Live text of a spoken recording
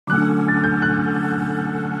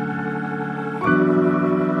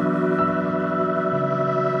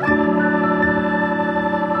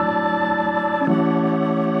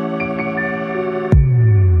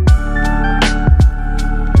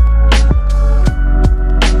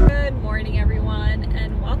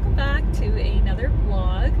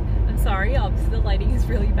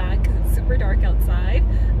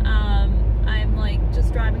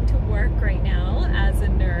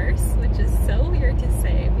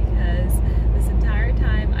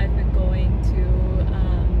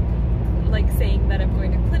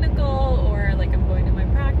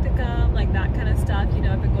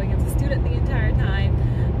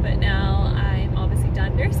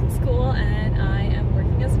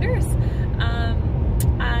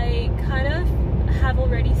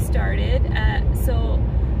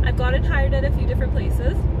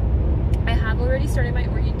started my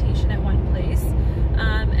orientation at one place,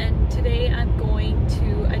 and today I'm going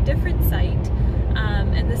to a different site,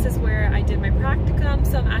 and this is where I did my practicum,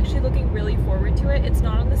 so I'm actually looking really forward to it. It's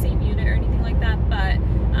not on the same unit or anything like that, but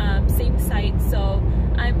same site, so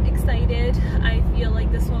I'm excited. I feel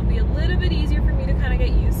like this one will be a little bit easier for me to kind of get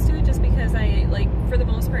used to, just because I, like, for the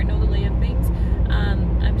most part, know the lay of things.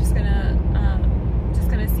 I'm just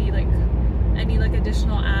gonna see like any like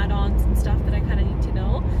additional add-ons and stuff that I kind of need to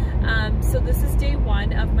know. So this is day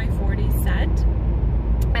one of my 4-day set.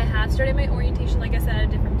 I have started my orientation, like I said, at a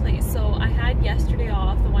different place. So I had yesterday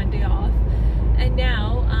off, the one day off, and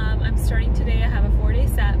now I'm starting today. I have a 4-day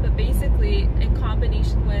set, but basically in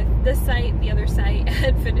combination with this site, the other site,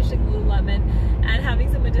 and finishing Lululemon and having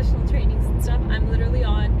some additional trainings and stuff, I'm literally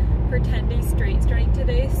on for 10 days straight starting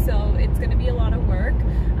today, so it's going to be a lot of work.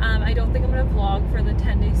 I don't think I'm going to vlog for the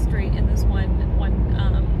 10 days straight in this one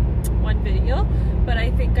video, but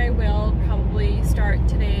I think I will probably start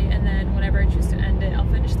today, and then whenever I choose to end it, I'll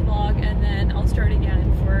finish the vlog, and then I'll start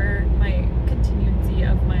again for my continuity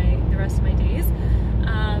of the rest of my days.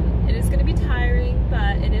 It is going to be tiring,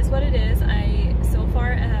 but it is what it is. I so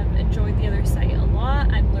far have enjoyed the other site a lot.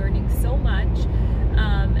 I'm learning so much,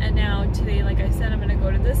 and now today, like I said, I'm going to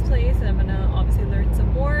go to this place and I'm going to obviously learn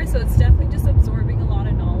some more, so it's definitely just absorbing a lot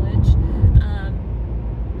of knowledge,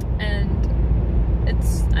 and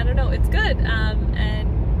it's, I don't know, it's good.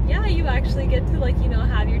 And yeah, you actually get to, like, you know,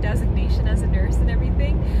 have your designation as a nurse and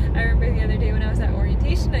everything. I remember the other day when I was at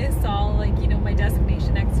orientation, I saw, like, you know, my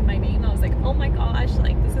designation next to my name. I was like, oh my gosh,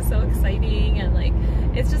 like, this is so exciting, and like,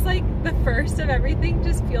 it's just like the first of everything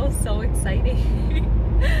just feels so exciting.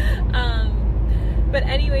 But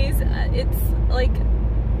anyways, it's like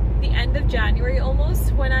the end of January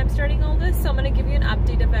almost when I'm starting all this, so I'm going to give you an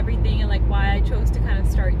update of everything and like why I chose to kind of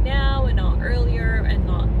start now and not earlier and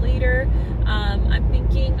not later. I'm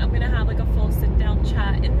thinking I'm going to have like a full sit down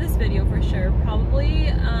chat in this video for sure, probably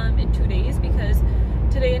in 2 days, because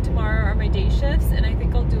today and tomorrow are my day shifts, and I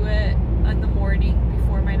think I'll do it in the morning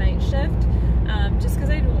before my night shift, just because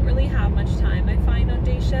I don't really have much time, I find, on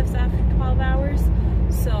day shifts after 12 hours.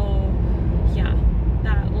 So yeah,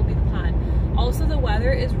 that will be the plan. Also, the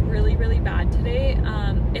weather is really, really bad today.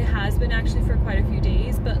 It has been actually for quite a few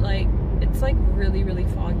days, but like, it's like really, really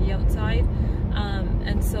foggy outside.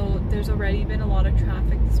 And so there's already been a lot of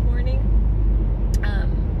traffic this morning.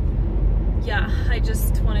 Yeah, I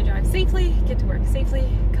just want to drive safely, get to work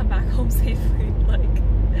safely, come back home safely. Like,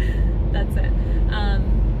 that's it.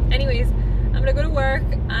 Anyways, I'm gonna go to work,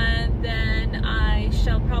 and then I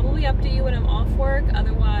shall probably update you when I'm off work,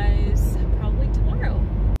 otherwise probably tomorrow.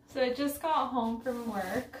 So I just got home from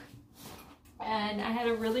work, and I had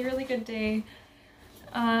a really, really good day.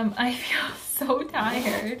 I feel so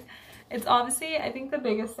tired. It's obviously, I think the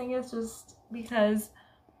biggest thing is just because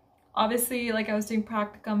obviously, like, I was doing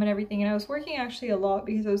practicum and everything, and I was working actually a lot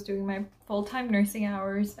because I was doing my full-time nursing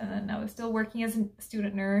hours, and then I was still working as a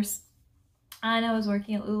student nurse, and I was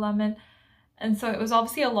working at Lululemon, and so it was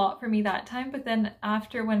obviously a lot for me that time. But then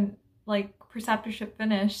after, when like preceptorship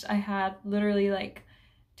finished, I had literally like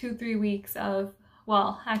 2-3 weeks of,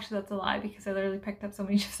 well, actually that's a lie, because I literally picked up so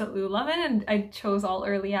many shifts at Lululemon and I chose all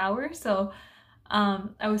early hours, so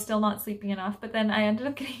I was still not sleeping enough. But then I ended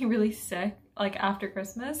up getting really sick like after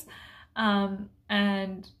Christmas,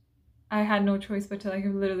 and I had no choice but to like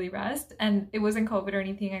literally rest, and it wasn't COVID or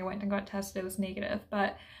anything. I went and got tested, it was negative,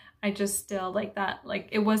 but I just still, like, that, like,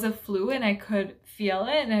 it was a flu and I could feel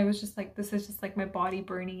it, and I was just like, this is just like my body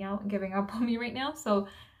burning out and giving up on me right now. So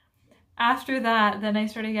after that, then I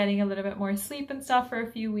started getting a little bit more sleep and stuff for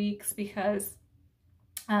a few weeks, because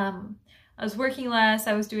I was working less.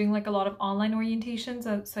 I was doing like a lot of online orientations,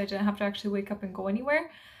 so I didn't have to actually wake up and go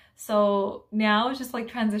anywhere. So now it's just like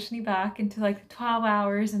transitioning back into like the 12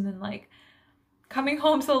 hours, and then like coming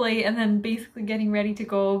home so late, and then basically getting ready to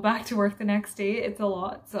go back to work the next day. It's a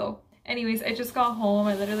lot. So anyways, I just got home.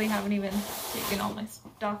 I literally haven't even taken all my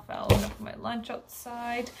stuff out. I'm gonna put my lunch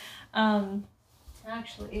outside.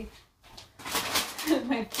 Actually,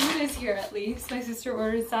 my food is here at least. My sister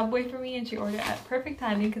ordered Subway for me, and she ordered it at perfect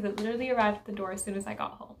timing because it literally arrived at the door as soon as I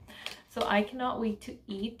got home. So I cannot wait to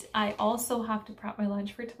eat. I also have to prep my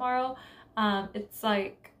lunch for tomorrow. It's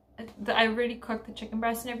like, I already cooked the chicken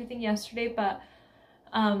breast and everything yesterday, but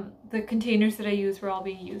the containers that I used were all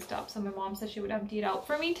being used up. So my mom said she would empty it out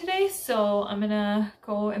for me today. So I'm gonna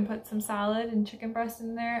go and put some salad and chicken breast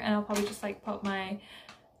in there, and I'll probably just like put my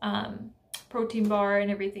protein bar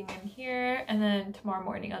and everything in here, and then tomorrow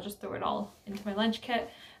morning I'll just throw it all into my lunch kit,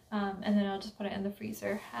 and then I'll just put it in the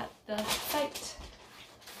freezer at the site.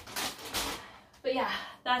 But yeah,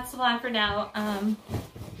 that's the plan for now.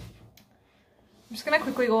 I'm just gonna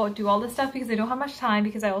quickly go do all this stuff because I don't have much time,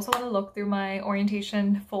 because I also want to look through my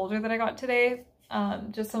orientation folder that I got today.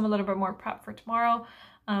 Just some a little bit more prep for tomorrow.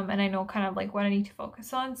 And I know kind of like what I need to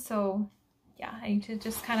focus on. So yeah, I need to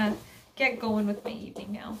just kind of get going with my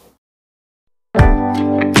evening now.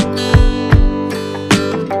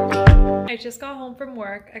 I just got home from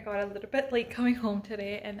work. I got a little bit late coming home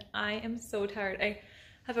today and I am so tired. I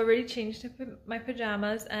have already changed my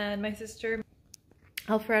pajamas, and my sister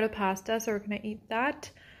Alfredo pasta, so we're gonna eat that.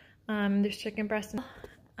 There's chicken breast.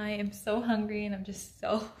 I am so hungry and I'm just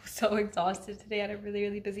so exhausted today. I had a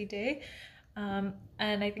really busy day, and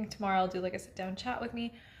I think tomorrow I'll do like a sit down chat with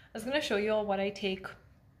me. I was gonna show you all what I took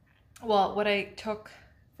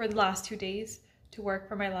for the last 2 days to work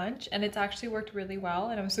for my lunch, and it's actually worked really well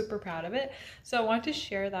and I'm super proud of it. So I want to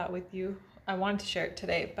share that with you. I wanted to share it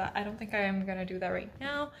today, but I don't think I am gonna do that right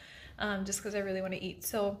now, just because I really want to eat.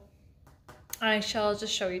 So I shall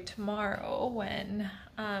just show you tomorrow when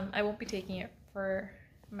I won't be taking it for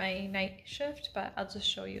my night shift, but I'll just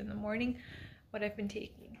show you in the morning what I've been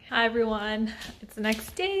taking. Hi everyone, it's the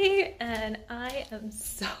next day and I am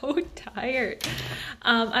so tired.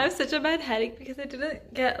 I have such a bad headache because I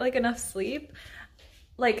didn't get like enough sleep.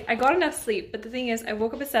 Like, I got enough sleep, but the thing is I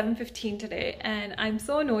woke up at 7:15 today and I'm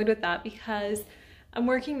so annoyed with that because I'm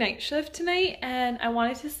working night shift tonight and I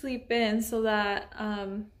wanted to sleep in so that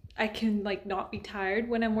I can like not be tired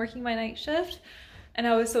when I'm working my night shift, and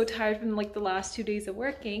I was so tired from like the last 2 days of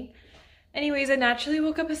working. Anyways, I naturally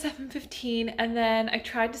woke up at 7:15 and then I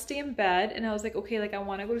tried to stay in bed and I was like, okay, like I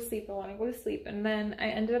want to go to sleep, and then I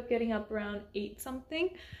ended up getting up around 8 something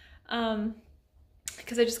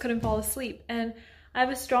because I just couldn't fall asleep, and I have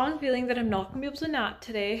a strong feeling that I'm not gonna be able to nap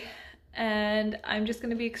today and I'm just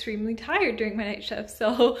gonna be extremely tired during my night shift.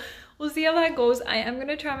 So we'll see how that goes. I am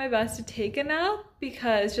gonna try my best to take a nap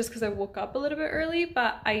because I woke up a little bit early,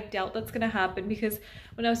 but I doubt that's gonna happen because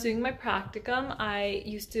when I was doing my practicum, I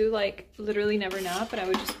used to like literally never nap and I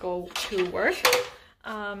would just go to work.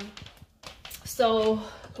 So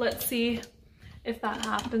let's see if that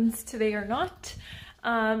happens today or not.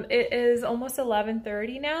 It is almost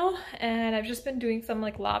 11:30 now and I've just been doing some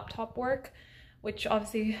like laptop work, which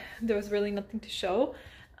obviously there was really nothing to show.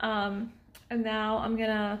 And now I'm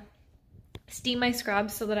gonna steam my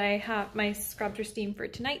scrubs so that I have my scrubs are steamed for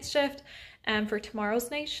tonight's shift and for tomorrow's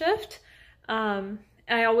night shift. And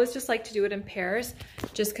I always just like to do it in pairs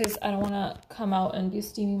just because I don't want to come out and be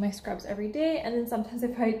steaming my scrubs every day, and then sometimes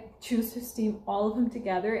if I choose to steam all of them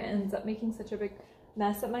together, it ends up making such a big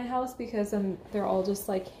mess at my house because they're all just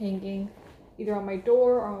like hanging either on my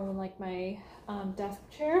door or on like my desk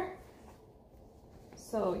chair.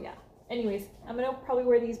 So yeah, anyways, I'm gonna probably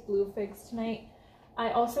wear these blue figs tonight.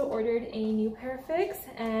 I also ordered a new pair of figs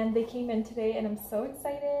and they came in today and I'm so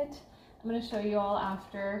excited. I'm gonna show you all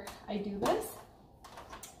after I do this,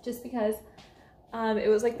 just because it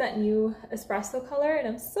was like that new espresso color and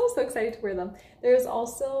I'm so excited to wear them. There's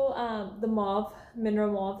also the mauve,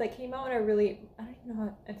 mineral mauve that came out, and I don't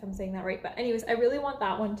know if I'm saying that right, but anyways, I really want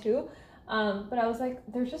that one too. But I was like,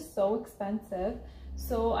 they're just so expensive.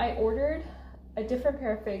 So I ordered a different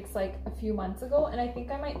pair of figs like a few months ago, and I think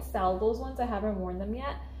I might sell those ones. I haven't worn them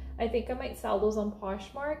yet. I think I might sell those on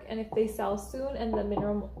Poshmark, and if they sell soon and the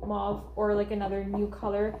mineral mauve or like another new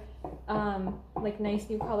color, like nice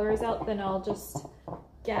new color is out, then I'll just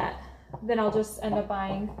end up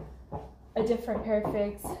buying a different pair of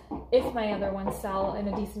figs if my other ones sell in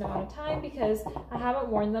a decent amount of time, because I haven't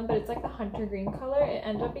worn them, but it's like the hunter green color. It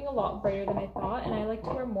ended up being a lot brighter than I thought, and I like to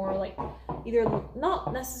wear more like either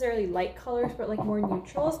not necessarily light colors but like more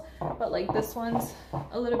neutrals, but like this one's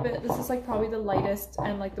a little bit, this is like probably the lightest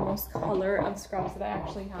and like the most color of scrubs that I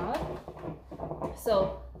actually have.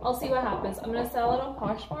 So I'll see what happens. I'm gonna sell it on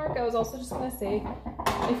Poshmark. I was also just gonna say,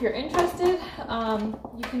 if you're interested,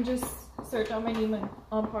 you can just search out my name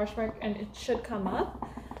on Poshmark and it should come up.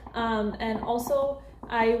 And also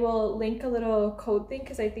I will link a little code thing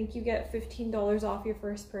because I think you get $15 off your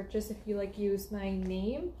first purchase if you like use my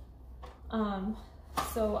name.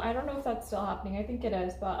 So I don't know if that's still happening. I think it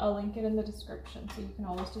is, but I'll link it in the description so you can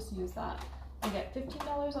always just use that and get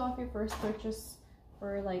 $15 off your first purchase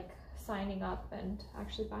for like signing up and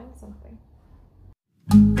actually buying something.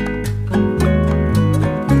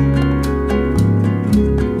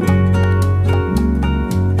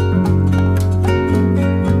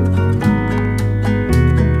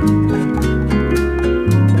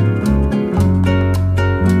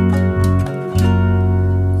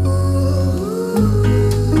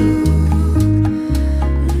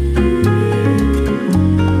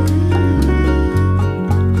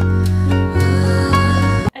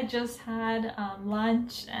 just had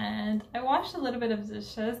lunch, and I washed a little bit of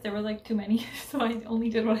dishes. There were like too many, so I only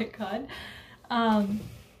did what I could. And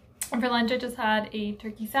for lunch I just had a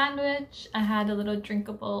turkey sandwich. I had a little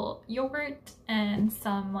drinkable yogurt and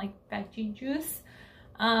some like veggie juice.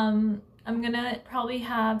 I'm gonna probably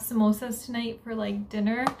have samosas tonight for like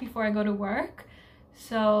dinner before I go to work.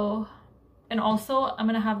 So, and also I'm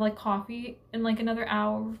gonna have like coffee in like another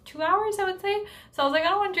hour, 2 hours I would say. So I was like, I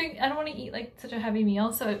don't want to eat like such a heavy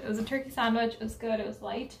meal. So it was a turkey sandwich. It was good, it was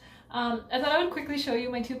light. I thought I would quickly show you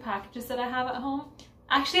my 2 packages that I have at home.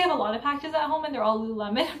 Actually, I have a lot of packages at home and they're all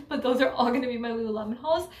Lululemon, but those are all going to be my Lululemon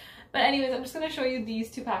hauls. But anyways, I'm just going to show you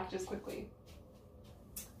these 2 packages quickly.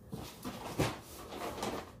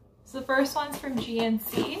 So the first one's from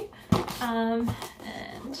GNC, and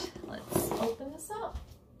let's open this up.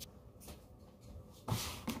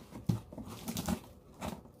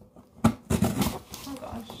 Oh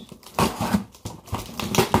gosh.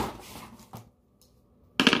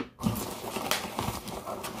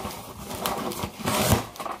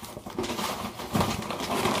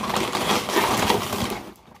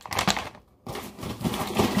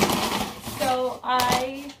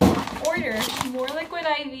 I ordered more liquid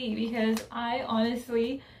IV because I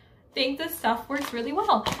honestly think this stuff works really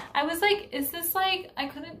well. I was like, is this like, I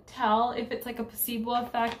couldn't tell if it's like a placebo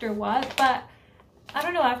effect or what, but I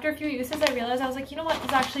don't know, after a few uses I realized, I was like, you know what,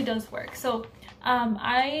 this actually does work. So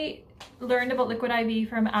I learned about liquid IV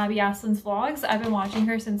from Abby Aslin's vlogs. I've been watching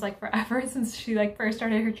her since like forever, since she like first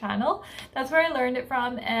started her channel. That's where I learned it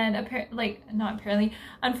from, and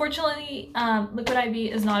unfortunately liquid IV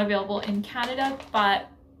is not available in Canada, but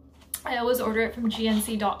I always order it from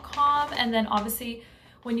gnc.com, and then obviously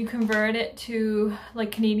when you convert it to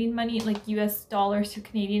like Canadian money, like US dollars to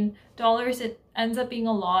Canadian dollars, it ends up being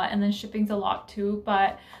a lot, and then shipping's a lot too.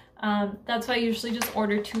 But that's why I usually just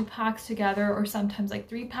order 2 packs together, or sometimes like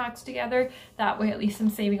 3 packs together. That way at least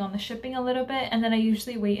I'm saving on the shipping a little bit, and then I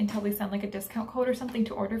usually wait until they send like a discount code or something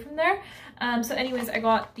to order from there. So anyways, I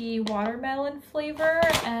got the watermelon flavor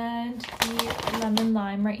and the lemon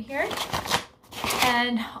lime right here.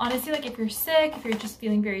 And honestly, like if you're sick, if you're just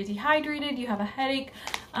feeling very dehydrated, you have a headache,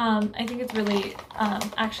 I think it's really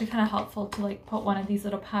actually kind of helpful to like put one of these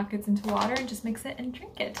little packets into water and just mix it and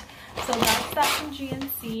drink it. So that's that from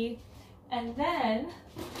GNC. And then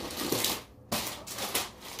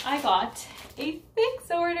I got a Fix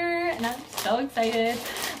order, and I'm so excited.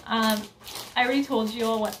 I already told you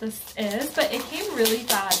all what this is, but it came really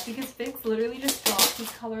fast because Fix literally just dropped this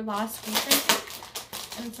color last week, I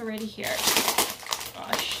think, and it's already here.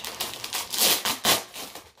 Gosh.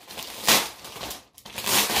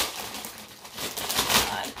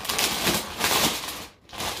 God.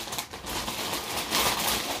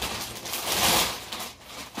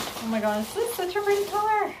 Oh my god, this is such a pretty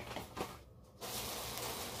color.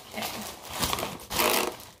 Okay.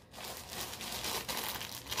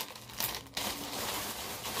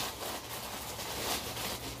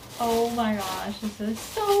 Oh my gosh, this is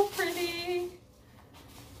so pretty.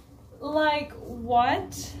 Like,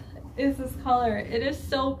 what is this color? It is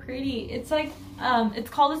so pretty. It's like it's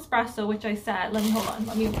called espresso, which I said. Hold on,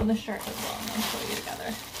 let me open the shirt as well and I'll show you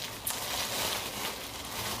together.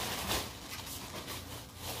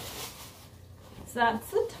 So that's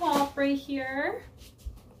the top right here.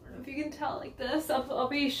 I don't know if you can tell like this. I'll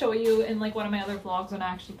be showing you in like one of my other vlogs when I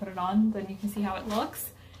actually put it on, then you can see how it looks.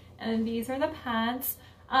 And these are the pants.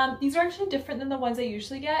 These are actually different than the ones I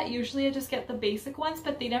usually get. Usually I just get the basic ones,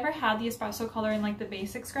 but they never had the espresso color in like the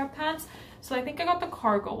basic scrub pants. So I think I got the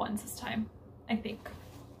cargo ones this time, I think.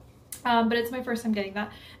 But it's my first time getting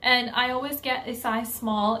that. And I always get a size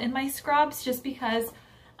small in my scrubs just because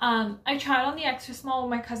I tried on the extra small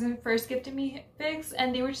when my cousin first gifted me Figs,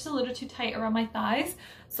 and they were just a little too tight around my thighs.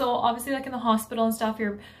 So obviously like in the hospital and stuff,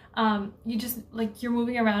 you're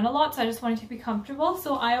moving around a lot, so I just wanted to be comfortable.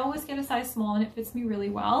 So I always get a size small and it fits me really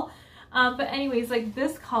well. But anyways, like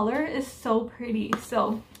this color is so pretty.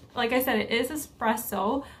 So like I said, it is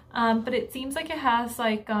espresso, but it seems like it has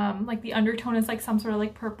like the undertone is like some sort of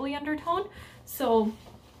like purpley undertone. So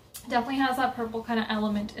definitely has that purple kind of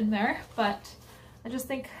element in there, but I just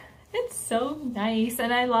think it's so nice.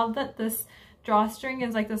 And I love that this drawstring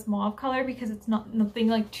is like this mauve color because it's nothing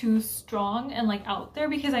like too strong and like out there,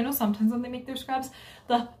 because I know sometimes when they make their scrubs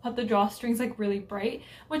they'll put the drawstrings like really bright,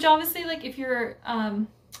 which obviously like if you're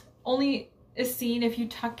only is seen if you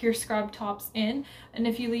tuck your scrub tops in, and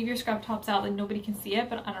if you leave your scrub tops out then nobody can see it.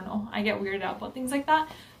 But I don't know, I get weirded out about things like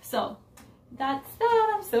that. So that's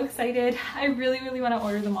that. I'm so excited. I really want to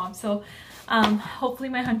order them on. So hopefully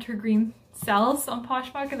my hunter green sells on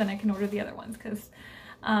Poshmark and then I can order the other ones, because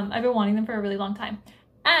I've been wanting them for a really long time.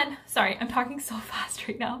 And sorry, I'm talking so fast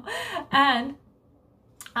right now. And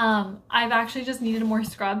I've actually just needed more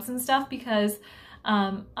scrubs and stuff because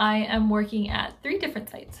I am working at 3 different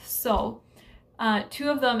sites. So 2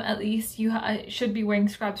 of them at least you should be wearing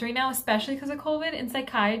scrubs right now, especially because of COVID. In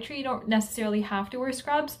psychiatry, you don't necessarily have to wear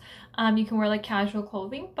scrubs. You can wear like casual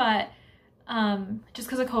clothing, but just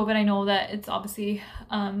because of COVID, I know that it's obviously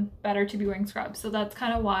better to be wearing scrubs. So that's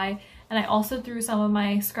kind of why. And I also threw some of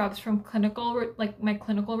my scrubs from clinical, like my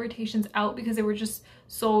clinical rotations out because they were just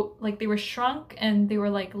so, like they were shrunk and they were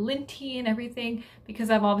like linty and everything because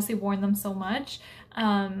I've obviously worn them so much.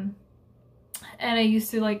 And I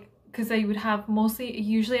used to like, because I would have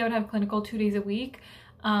usually I would have clinical 2 days a week.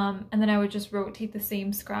 And then I would just rotate the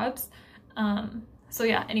same scrubs. So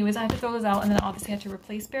yeah, anyways, I had to throw those out and then obviously I had to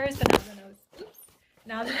replace pairs. But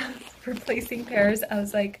now that I was replacing pairs, I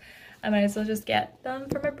was like, I might as well just get them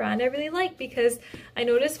from a brand I really like because I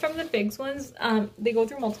noticed from the Figs ones, they go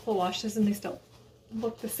through multiple washes and they still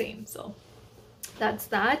look the same. So that's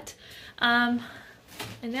that. And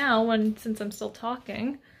now since I'm still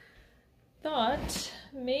talking, thought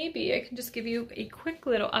maybe I can just give you a quick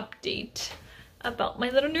little update about my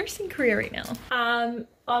little nursing career right now.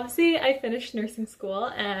 Obviously I finished nursing school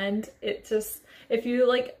and it just, if you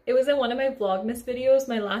like, it was in one of my Vlogmas videos,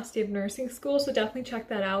 my last day of nursing school, so definitely check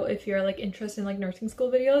that out if you're like interested in like nursing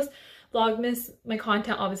school videos. Vlogmas, my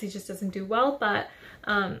content obviously just doesn't do well, but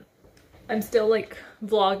I'm still like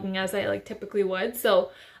vlogging as I like typically would,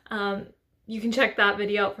 so you can check that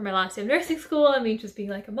video out for my last day of nursing school and me just being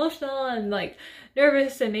like emotional and like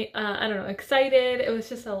nervous and I don't know, excited. It was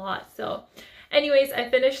just a lot. So anyways, I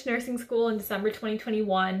finished nursing school in December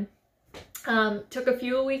 2021. Took a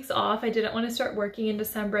few weeks off. I didn't want to start working in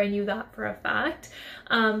December. I knew that for a fact.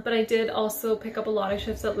 But I did also pick up a lot of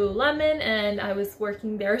shifts at Lululemon and I was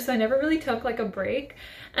working there. So I never really took like a break.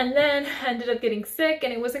 And then I ended up getting sick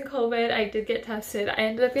and it wasn't COVID. I did get tested. I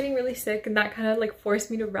ended up getting really sick and that kind of like forced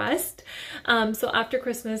me to rest. So after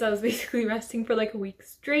Christmas, I was basically resting for like a week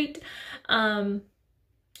straight. And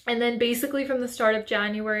then basically from the start of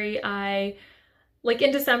January, like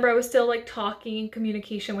in December, I was still like talking and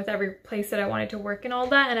communication with every place that I wanted to work and all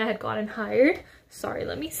that, and I had gotten hired. Sorry,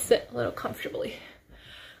 let me sit a little comfortably.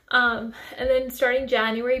 And then starting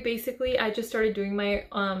January, basically, I just started doing my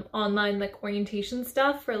online like orientation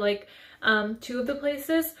stuff for like 2 of the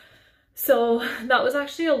places. So that was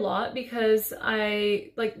actually a lot because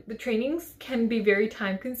the trainings can be very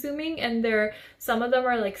time consuming and some of them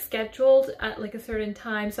are like scheduled at like a certain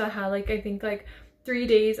time. So I had like, I think like 3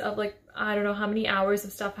 days of like, I don't know how many hours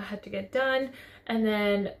of stuff I had to get done. And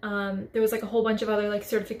then there was like a whole bunch of other like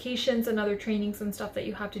certifications and other trainings and stuff that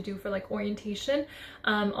you have to do for like orientation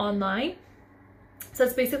online. So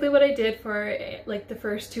that's basically what I did for like the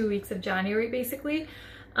first 2 weeks of January basically.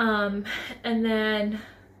 And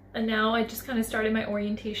now I just kind of started my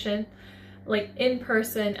orientation like in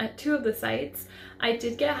person at 2 of the sites. I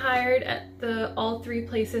did get hired at all 3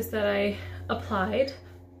 places that I applied.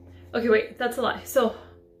 Okay, wait, that's a lie. So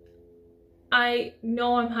I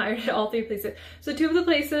know I'm hired at all 3 places. So 2 of the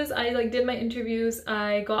places I like did my interviews,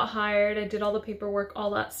 I got hired, I did all the paperwork,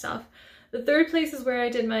 all that stuff. The 3rd place is where I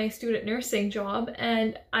did my student nursing job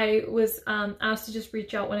and I was asked to just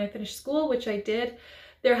reach out when I finished school, which I did.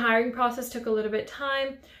 Their hiring process took a little bit of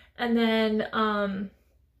time and then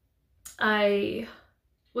I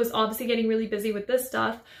was obviously getting really busy with this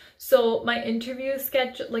stuff. So my interview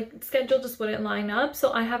schedule just wouldn't line up.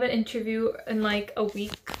 So I have an interview in like a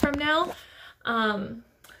week from now.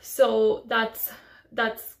 So that's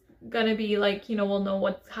gonna be like, you know, we'll know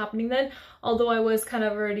what's happening then. Although I was kind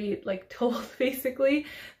of already like told basically.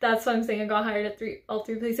 That's why I'm saying I got hired at all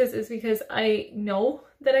 3 places is because I know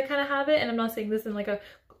that I kind of have it. And I'm not saying this in like a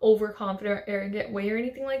overconfident or arrogant way or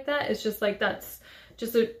anything like that. It's just like, that's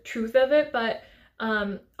just the truth of it. But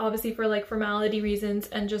obviously for like formality reasons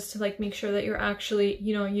and just to like make sure that you're actually,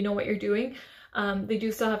 you know what you're doing, they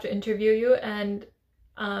do still have to interview you. And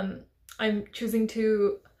I'm choosing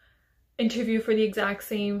to interview for the exact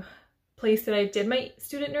same place that I did my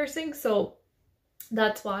student nursing, so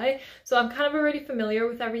that's why. So I'm kind of already familiar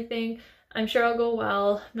with everything. I'm sure I'll go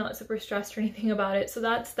well. I'm not super stressed or anything about it. So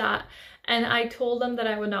that's that. And I told them that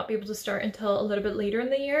I would not be able to start until a little bit later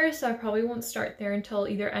in the year. So I probably won't start there until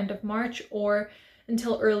either end of March or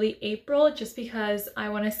until early April, just because I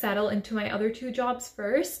want to settle into my other 2 jobs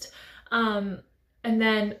first, and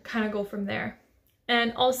then kind of go from there.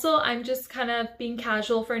 And also I'm just kind of being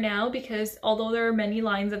casual for now because although there are many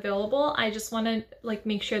lines available, I just want to like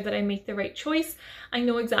make sure that I make the right choice. I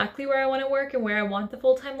know exactly where I want to work and where I want the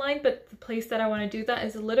full-time line, but the place that I want to do that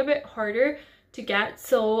is a little bit harder to get.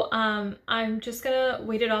 So I'm just gonna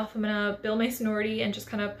wait it off. I'm gonna build my seniority and just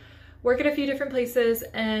kind of work at a few different places,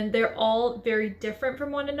 and they're all very different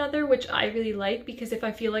from one another, which I really like, because if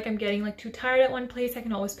I feel like I'm getting like too tired at one place, I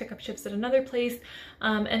can always pick up shifts at another place,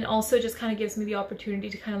 and also just kind of gives me the opportunity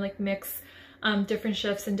to kind of like mix different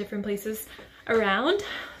shifts in different places around.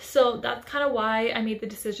 So that's kind of why I made the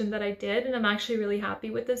decision that I did, and I'm actually really happy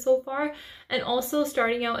with this so far. And also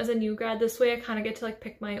starting out as a new grad this way, I kind of get to like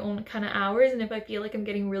pick my own kind of hours, and if I feel like I'm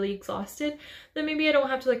getting really exhausted, then maybe I don't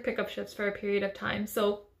have to like pick up shifts for a period of time.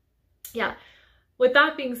 So yeah, with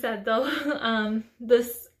that being said though,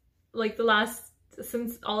 this like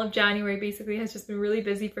since all of January basically has just been really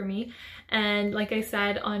busy for me. And like I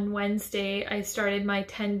said, on Wednesday I started my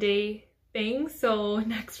 10-day thing, so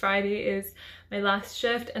next Friday is my last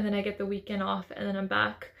shift, and then I get the weekend off, and then I'm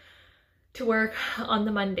back to work on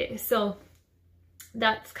the Monday. So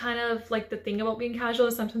that's kind of like the thing about being casual,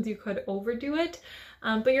 is sometimes you could overdo it,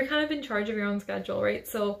 but you're kind of in charge of your own schedule, right?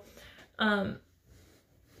 So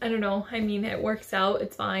I don't know, I mean, it works out,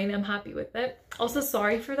 it's fine, I'm happy with it. Also,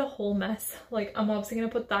 sorry for the whole mess, like I'm obviously gonna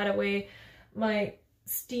put that away. My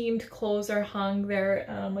steamed clothes are hung there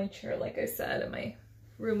on my chair, like I said, and my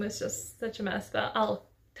room is just such a mess, but I'll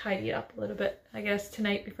tidy it up a little bit, I guess,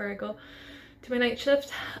 tonight before I go to my night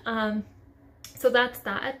shift. So that's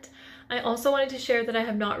that. I also wanted to share that I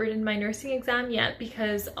have not written my nursing exam yet,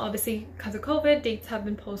 because obviously because of COVID, dates have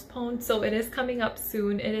been postponed, so it is coming up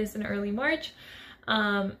soon. It is in early March.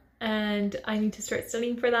 And I need to start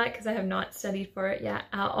studying for that, because I have not studied for it yet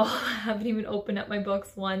at all. I haven't even opened up my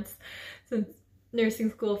books once since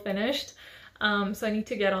nursing school finished. So I need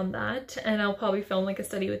to get on that, and I'll probably film like a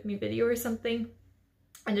study with me video or something,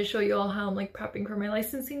 and to show you all how I'm like prepping for my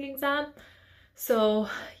licensing exam. So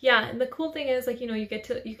yeah, and the cool thing is, like, you know, you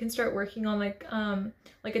can start working on like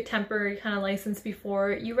a temporary kind of license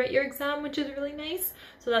before you write your exam, which is really nice.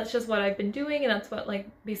 So that's just what I've been doing, and that's what like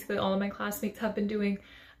basically all of my classmates have been doing.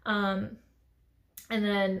 And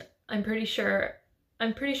then I'm pretty sure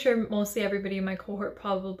mostly everybody in my cohort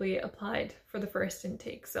probably applied for the first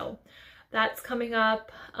intake. So that's coming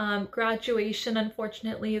up. Graduation,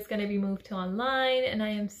 unfortunately, is going to be moved to online, and I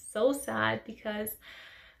am so sad, because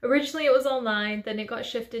originally it was online, then it got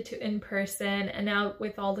shifted to in person, and now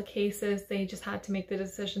with all the cases, they just had to make the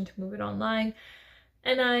decision to move it online.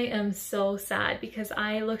 And I am so sad, because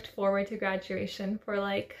I looked forward to graduation for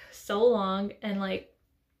like so long, and like,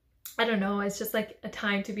 I don't know, it's just like a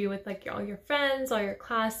time to be with like all your friends, all your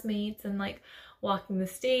classmates, and like walking the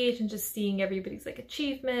stage and just seeing everybody's like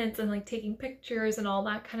achievements and like taking pictures and all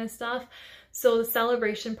that kind of stuff. So the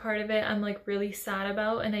celebration part of it, I'm like really sad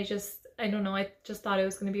about, and I don't know, I just thought it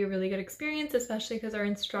was going to be a really good experience, especially because our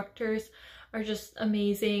instructors are just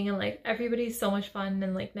amazing, and like everybody's so much fun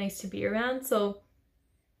and like nice to be around. So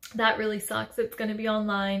that really sucks. It's going to be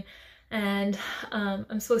online, and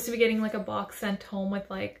I'm supposed to be getting like a box sent home with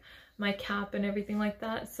like my cap and everything like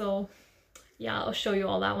that. So yeah, I'll show you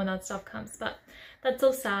all that when that stuff comes, but that's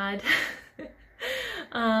so sad.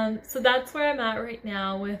 So that's where I'm at right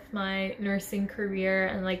now with my nursing career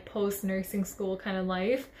and like post nursing school kind of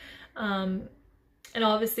life. And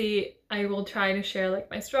obviously I will try to share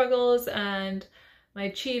like my struggles and my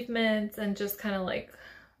achievements, and just kind of like,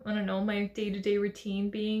 I don't know, my day-to-day routine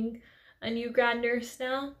being a new grad nurse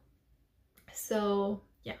now. So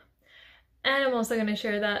yeah. And I'm also going to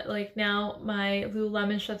share that like now my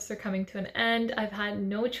Lululemon shifts are coming to an end. I've had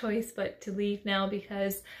no choice but to leave now,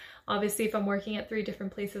 because obviously if I'm working at 3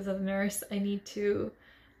 different places as a nurse, I need to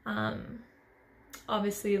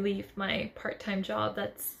obviously leave my part-time job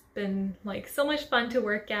that's been like so much fun to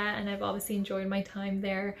work at, and I've obviously enjoyed my time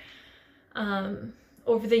there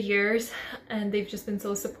over the years, and they've just been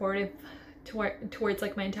so supportive towards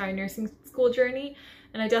like my entire nursing school journey.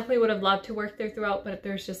 And I definitely would have loved to work there throughout, but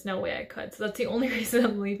there's just no way I could. So that's the only reason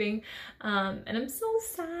I'm leaving. And I'm so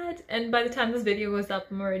sad. And by the time this video goes up,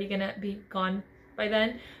 I'm already gonna be gone by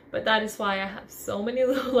then. But that is why I have so many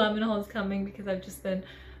Lululemon hauls coming, because I've just been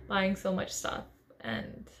buying so much stuff.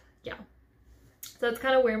 And yeah, so that's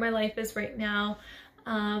kind of where my life is right now.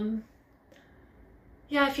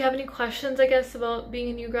 Yeah, if you have any questions, I guess, about being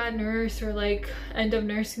a new grad nurse, or like end of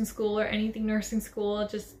nursing school, or anything nursing school,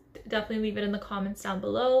 just definitely leave it in the comments down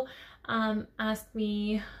below. Ask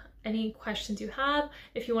me any questions you have.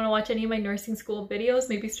 If you want to watch any of my nursing school videos,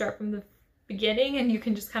 maybe start from the beginning, and you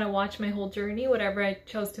can just kind of watch my whole journey, whatever I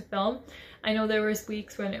chose to film. I know there was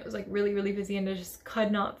weeks when it was like really busy and I just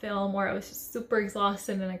could not film, or I was just super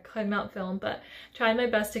exhausted and I could not film, but tried my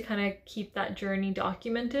best to kind of keep that journey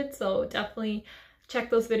documented. So definitely check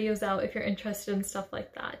those videos out if you're interested in stuff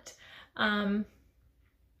like that.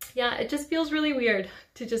 yeah, it just feels really weird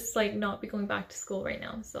to just like not be going back to school right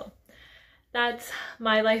now. So that's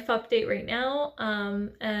my life update right now.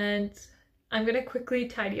 And I'm gonna quickly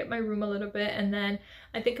tidy up my room a little bit, and then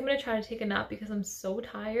I think I'm gonna try to take a nap because I'm so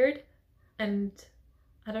tired, and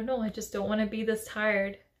I don't know, I just don't want to be this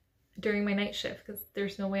tired during my night shift because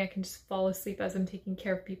there's no way I can just fall asleep as I'm taking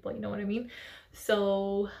care of people, you know what I mean?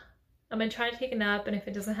 So I'm gonna try to take a nap, and if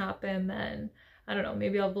it doesn't happen, then I don't know,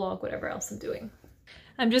 maybe I'll vlog whatever else I'm doing.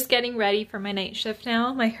 I'm just getting ready for my night shift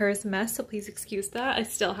now. My hair is a mess, so please excuse that. I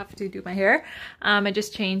still have to do my hair. I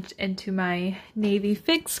just changed into my navy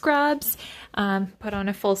fig scrubs, put on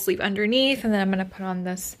a full sleeve underneath, and then I'm gonna put on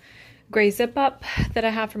this gray zip up that I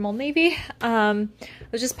have from Old Navy. I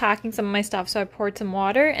was just packing some of my stuff, so I poured some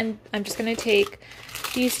water, and I'm just gonna take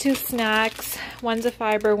these two snacks. One's a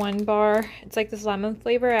fiber, one bar. It's like this lemon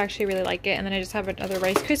flavor. I actually really like it. And then I just have another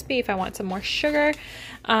Rice Krispie if I want some more sugar.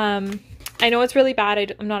 I know it's really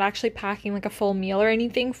bad. I'm not actually packing like a full meal or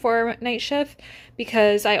anything for night shift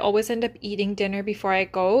because I always end up eating dinner before I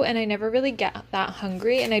go, and I never really get that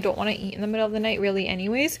hungry, and I don't want to eat in the middle of the night really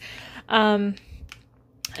anyways.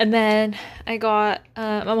 And then I got,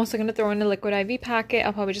 I'm also going to throw in a liquid IV packet.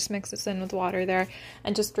 I'll probably just mix this in with water there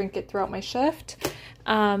and just drink it throughout my shift.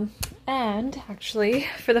 And actually,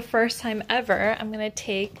 for the first time ever, I'm going to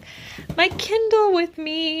take my Kindle with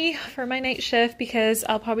me for my night shift because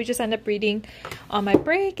I'll probably just end up reading on my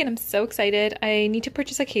break, and I'm so excited. I need to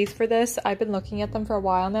purchase a case for this. I've been looking at them for a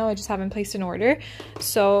while now. I just haven't placed an order.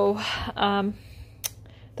 So,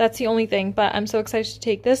 that's the only thing, but I'm so excited to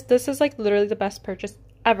take this. This is like literally the best purchase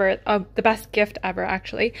ever, the best gift ever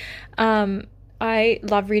actually. I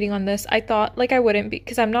love reading on this. I thought like I wouldn't be,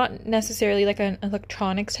 because I'm not necessarily like an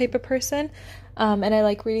electronics type of person, and I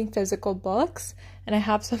like reading physical books, and I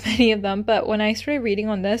have so many of them, but when I started reading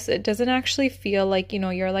on this, it doesn't actually feel like, you know,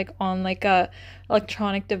 you're like on like a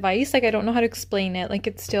electronic device. Like I don't know how to explain it. Like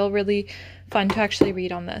it's still really fun to actually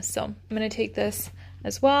read on this. So I'm gonna take this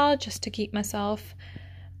as well just to keep myself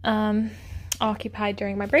occupied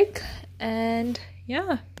during my break. And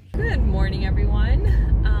yeah. Good morning,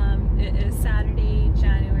 everyone. It is Saturday,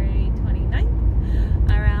 January 29th,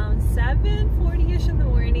 around 7:40ish in the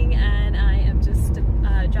morning, and I am just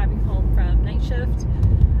driving home from night shift.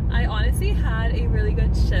 I honestly had a really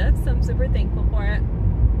good shift, so I'm super thankful for it.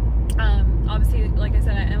 Obviously, like I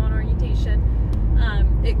said, I am on orientation.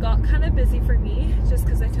 It got kind of busy for me just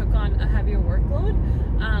because I took on a heavier workload,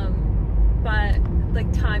 but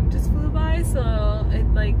like time just flew by, so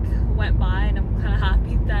it like went by, and I'm kind of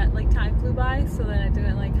happy that like time flew by, so then I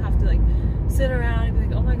didn't like have to like sit around and be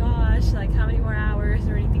like, oh my gosh, like how many more hours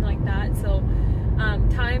or anything like that. So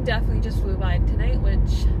time definitely just flew by tonight,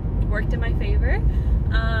 which worked in my favor.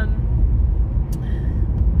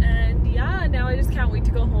 And yeah, now I just can't wait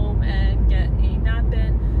to go home and get a nap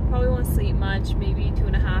in. Probably won't sleep much, maybe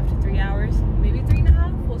 2.5 to 3 hours, maybe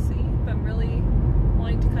 3.5, we'll see. If I'm really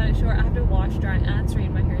wanting to cut it short, I have to wash, dry, and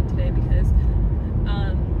straighten my hair today because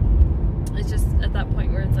it's just at that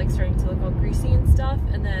point where it's like starting to look all greasy and stuff.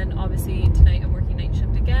 And then obviously tonight I'm working night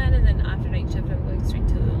shift again, and then after night shift I'm going straight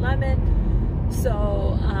to Lululemon.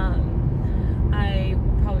 So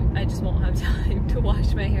I just won't have time to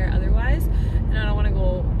wash my hair otherwise, and I don't want to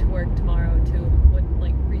go to work tomorrow too with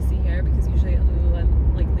like greasy hair because usually at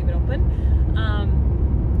Lululemon like leave it open.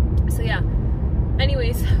 So yeah.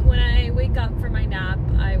 Anyways, when I wake up for my nap,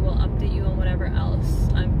 I will update you on whatever else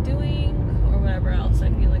I'm doing or whatever else I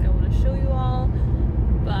feel like I want to show you all.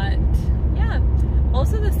 But yeah,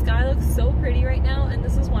 also the sky looks so pretty right now, and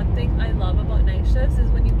this is one thing I love about night shifts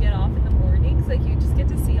is when you get off in the mornings, like you just get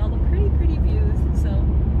to see all the pretty views. So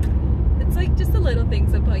it's like just the little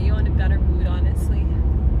things that put you on a better mood, honestly.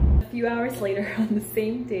 A few hours later on the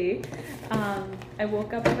same day, I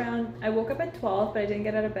woke up at 12, but I didn't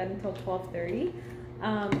get out of bed until 12:30.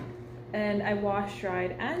 And I washed,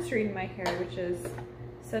 dried, and straightened my hair, which is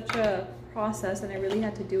such a process, and I really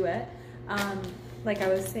had to do it, like I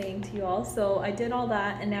was saying to you all. So I did all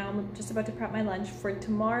that, and now I'm just about to prep my lunch for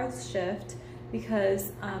tomorrow's shift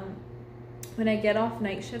because when I get off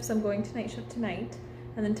night shifts, I'm going to night shift tonight,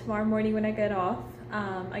 and then tomorrow morning when I get off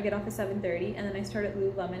at 7:30, and then I start at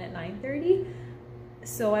Lululemon at 9:30.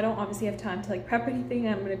 So I don't obviously have time to like prep anything.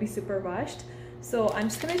 I'm gonna be super rushed. So I'm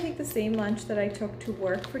just gonna take the same lunch that I took to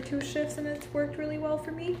work for 2 shifts, and it's worked really well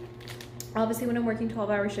for me. Obviously when I'm working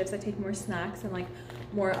 12-hour shifts, I take more snacks and like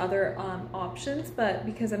more other options, but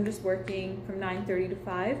because I'm just working from 9:30 to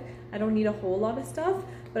 5, I don't need a whole lot of stuff,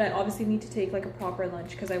 but I obviously need to take like a proper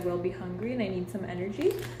lunch because I will be hungry and I need some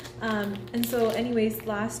energy. And so anyways,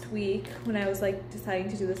 last week when I was like deciding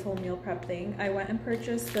to do this whole meal prep thing, I went and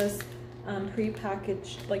purchased this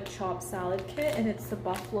pre-packaged like chopped salad kit, and it's the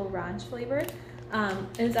buffalo ranch flavored. And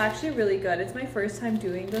it's actually really good. It's my first time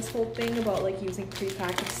doing this whole thing about like using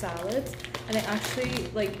pre-packaged salads, and it actually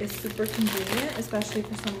like is super convenient, especially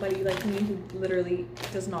for somebody like me who literally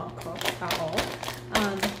does not cook at all.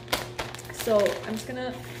 So I'm just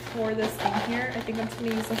gonna pour this in here. I think I'm just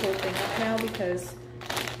gonna use the whole thing up now because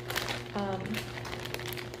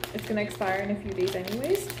it's gonna expire in a few days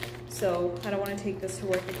anyways. So I don't want to take this to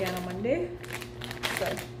work again on Monday.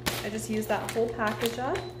 So I just use that whole package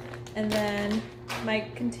up, and then my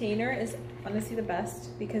container is honestly the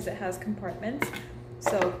best because it has compartments.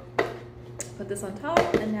 So put this on top,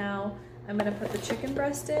 and now I'm gonna put the chicken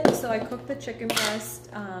breast in. So I cooked the chicken breast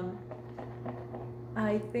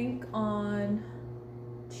I think on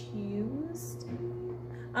Tuesday.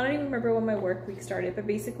 I don't even remember when my work week started, but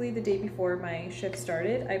basically the day before my shift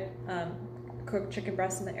started, I cooked chicken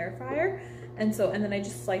breast in the air fryer, and then I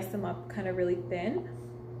just sliced them up kind of really thin.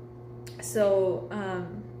 So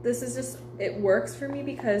this is just, it works for me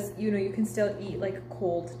because you know you can still eat like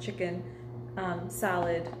cold chicken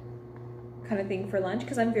salad kind of thing for lunch,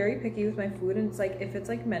 because I'm very picky with my food, and it's like if it's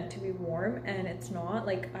like meant to be warm and it's not,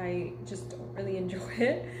 like I just don't really enjoy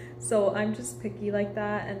it. So I'm just picky like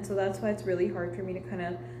that, and so that's why it's really hard for me to kind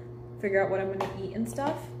of figure out what I'm gonna eat and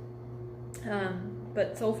stuff.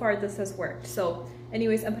 But so far this has worked. So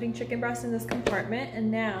anyways, I'm putting chicken breast in this compartment,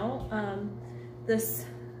 and now this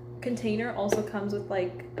container also comes with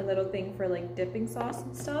like a little thing for like dipping sauce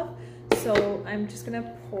and stuff. So I'm just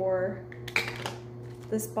gonna pour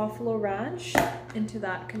this buffalo ranch into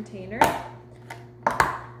that container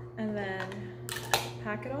and then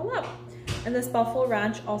pack it all up. And this buffalo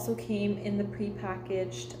ranch also came in the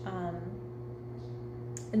pre-packaged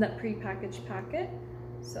in that pre-packaged packet,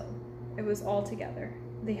 so it was all together.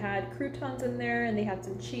 They had croutons in there, and they had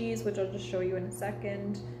some cheese, which I'll just show you in a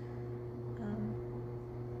second.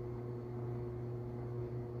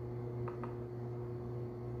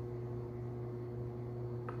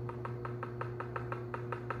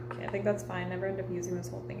 Okay, I think that's fine. Never end up using this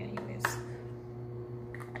whole thing anyways.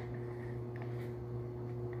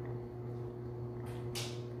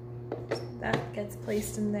 So that gets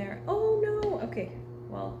placed in there. Oh no, okay.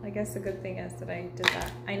 Well, I guess the good thing is that I did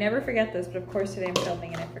that. I never forget this, but of course today I'm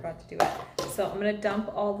filming and I forgot to do it. So I'm gonna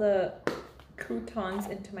dump all the croutons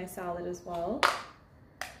into my salad as well.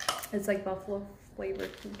 It's like buffalo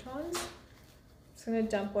flavored croutons. Just gonna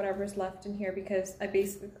dump whatever's left in here because I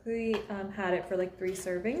basically had it for like 3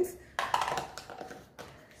 servings.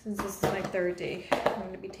 Since this is my 3rd day, I'm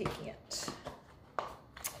gonna be taking it.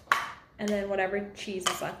 And then whatever cheese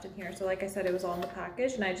is left in here. So like I said, it was all in the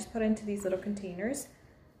package, and I just put it into these little containers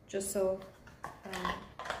just so, I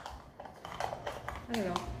don't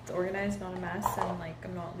know, it's organized, not a mess, and like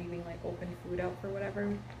I'm not leaving like open food out for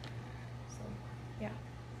whatever. So yeah.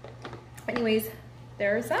 Anyways,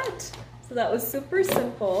 there's that. So that was super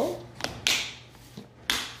simple.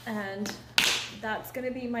 And that's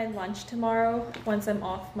gonna be my lunch tomorrow once I'm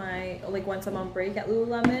off my, like once I'm on break at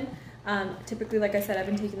Lululemon. Typically, like I said, I've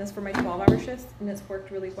been taking this for my 12-hour shifts, and it's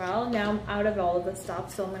worked really well. Now I'm out of all of this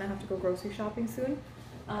stuff, so I'm gonna have to go grocery shopping soon.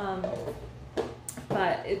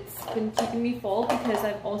 But it's been keeping me full because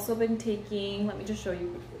I've also been taking, let me just show you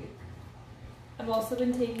quickly. I've also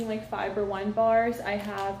been taking like Fiber One bars. I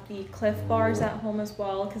have the Cliff bars at home as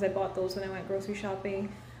well because I bought those when I went grocery shopping.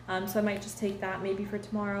 So I might just take that maybe for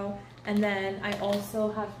tomorrow. And then I also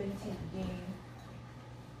have been taking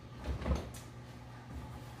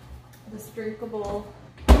this drinkable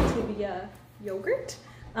Tibia yogurt.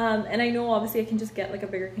 And I know obviously I can just get like a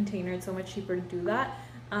bigger container. It's so much cheaper to do that.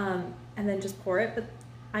 And then just pour it. But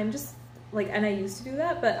I'm just like, and I used to do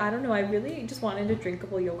that, but I don't know, I really just wanted a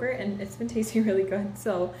drinkable yogurt, and it's been tasting really good.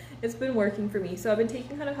 So it's been working for me. So I've been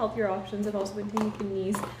taking kind of healthier options. I've also been taking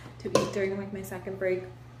these to eat during like my 2nd break.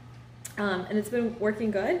 And it's been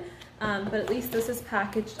working good. But at least this is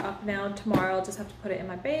packaged up now. Tomorrow I'll just have to put it in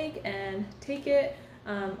my bag and take it.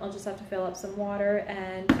 I'll just have to fill up some water,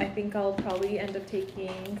 and I think I'll probably end up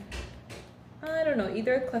taking, I don't know,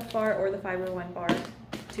 either a Cliff bar or the Fiber One bar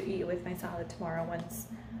to eat with my salad tomorrow once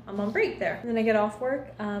I'm on break there. And then I get off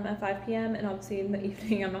work at 5 p.m. and obviously in the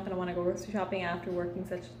evening I'm not going to want to go grocery shopping after working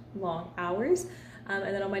such long hours. And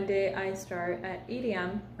then on Monday I start at 8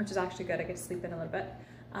 a.m., which is actually good. I get to sleep in a little bit.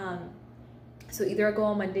 So either I'll go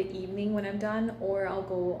on Monday evening when I'm done, or I'll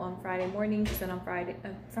go on Friday morning, because then on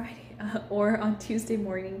or on Tuesday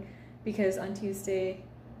morning, because on Tuesday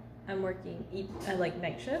I'm working like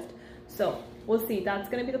night shift. So we'll see. That's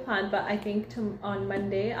gonna be the plan. But I think on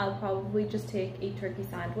Monday I'll probably just take a turkey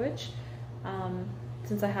sandwich.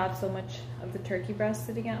 since I have so much of the turkey breast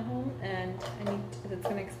sitting at home, and it's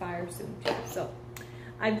gonna expire soon too. So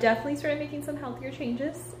I've definitely started making some healthier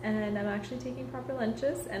changes, and I'm actually taking proper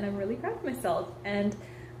lunches, and I'm really proud of myself. And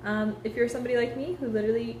if you're somebody like me who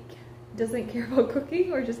literally doesn't care about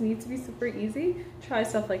cooking or just needs to be super easy, try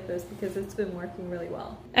stuff like this because it's been working really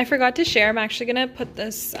well. I forgot to share, I'm actually gonna put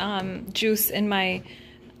this juice in my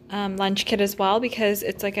lunch kit as well, because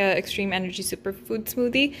it's like a extreme energy superfood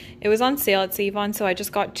smoothie. It was on sale at Save-On, so I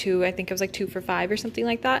just got 2. I think it was like 2 for $5 or something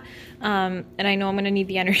like that. And I know I'm gonna need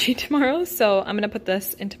the energy tomorrow, so I'm gonna put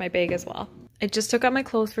this into my bag as well. I just took out my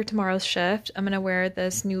clothes for tomorrow's shift. I'm gonna wear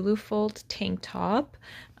this Nulu fold tank top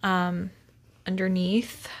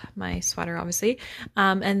underneath my sweater, obviously,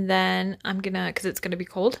 and then I'm gonna, because it's gonna be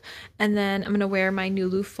cold, and then I'm gonna wear my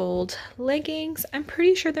Nulu fold leggings. I'm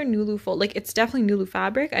pretty sure they're Nulu fold, like it's definitely Nulu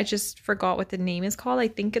fabric. I just forgot what the name is called. I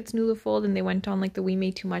think it's Nulu fold, and they went on like the We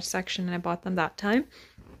Made Too Much section, and I bought them that time.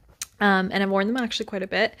 And I've worn them actually quite a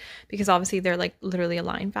bit because obviously they're like literally a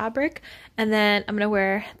lined fabric. And then I'm gonna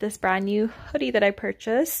wear this brand new hoodie that I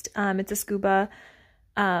purchased. It's a scuba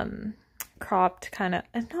cropped kind of,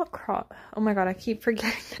 and not crop, oh my god, I keep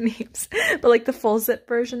forgetting the names, but like the full zip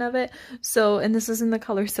version of it. So, and this is in the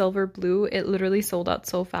color silver blue. It literally sold out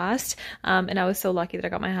so fast, and I was so lucky that I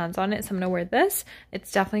got my hands on it, so I'm gonna wear this.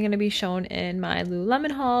 It's definitely going to be shown in my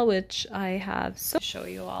Lululemon haul, which I have so to show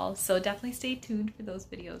you all, so definitely stay tuned for those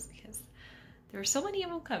videos because there are so many of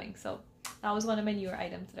them coming. So that was one of my newer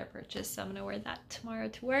items that I purchased, so I'm gonna wear that tomorrow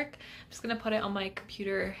to work. I'm just gonna put it on my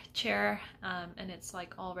computer chair, and it's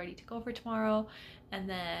like all ready to go for tomorrow, and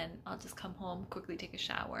then I'll just come home, quickly take a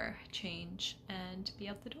shower, change, and be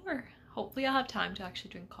out the door. Hopefully I'll have time to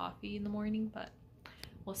actually drink coffee in the morning, but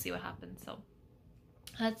we'll see what happens. So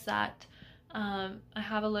that's that. I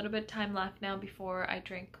have a little bit of time left now before I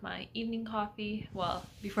drink my evening coffee. Well,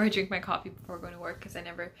 before I drink my coffee before going to work, because I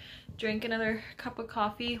never drank another cup of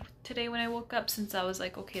coffee today when I woke up, since I was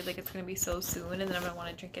like, okay, like it's gonna be so soon, and then I'm gonna want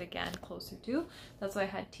to drink it again closer to. That's why I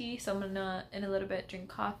had tea. So I'm gonna in a little bit drink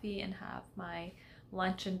coffee and have my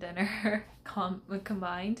lunch and dinner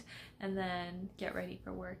combined, and then get ready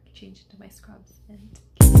for work, change into my scrubs, and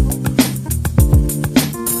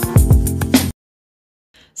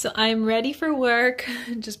so I'm ready for work.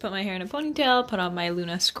 Just put my hair in a ponytail, put on my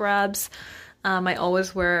Luna scrubs. I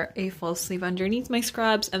always wear a full sleeve underneath my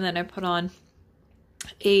scrubs, and then I put on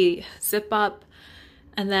a zip up,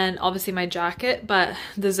 and then obviously my jacket, but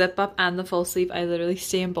the zip up and the full sleeve, I literally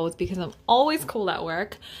stay in both because I'm always cold at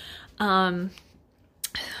work.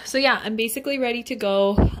 So yeah, I'm basically ready to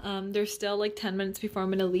go. There's still like 10 minutes before I'm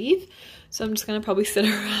gonna leave, so I'm just gonna probably sit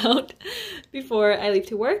around before I leave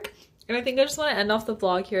to work. And I think I just want to end off the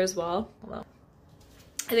vlog here as well. Hold on.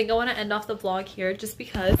 I think I want to end off the vlog here just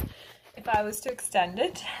because if I was to extend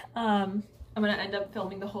it, I'm going to end up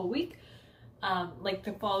filming the whole week, like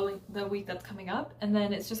the week that's coming up, and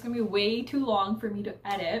then it's just going to be way too long for me to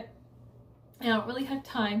edit. I don't really have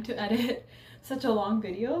time to edit such a long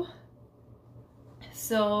video.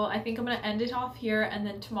 So I think I'm going to end it off here, and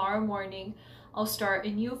then tomorrow morning I'll start a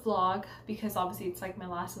new vlog because obviously it's like my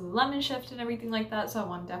last Lululemon shift and everything like that, so I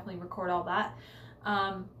want to definitely record all that.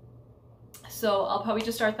 So I'll probably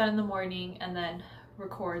just start that in the morning and then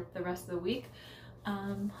record the rest of the week.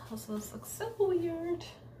 Also this looks so weird.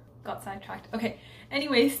 Got sidetracked. Okay,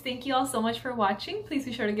 anyways, thank you all so much for watching. Please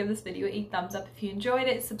be sure to give this video a thumbs up if you enjoyed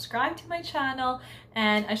it, subscribe to my channel,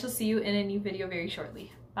 and I shall see you in a new video very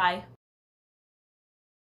shortly. Bye.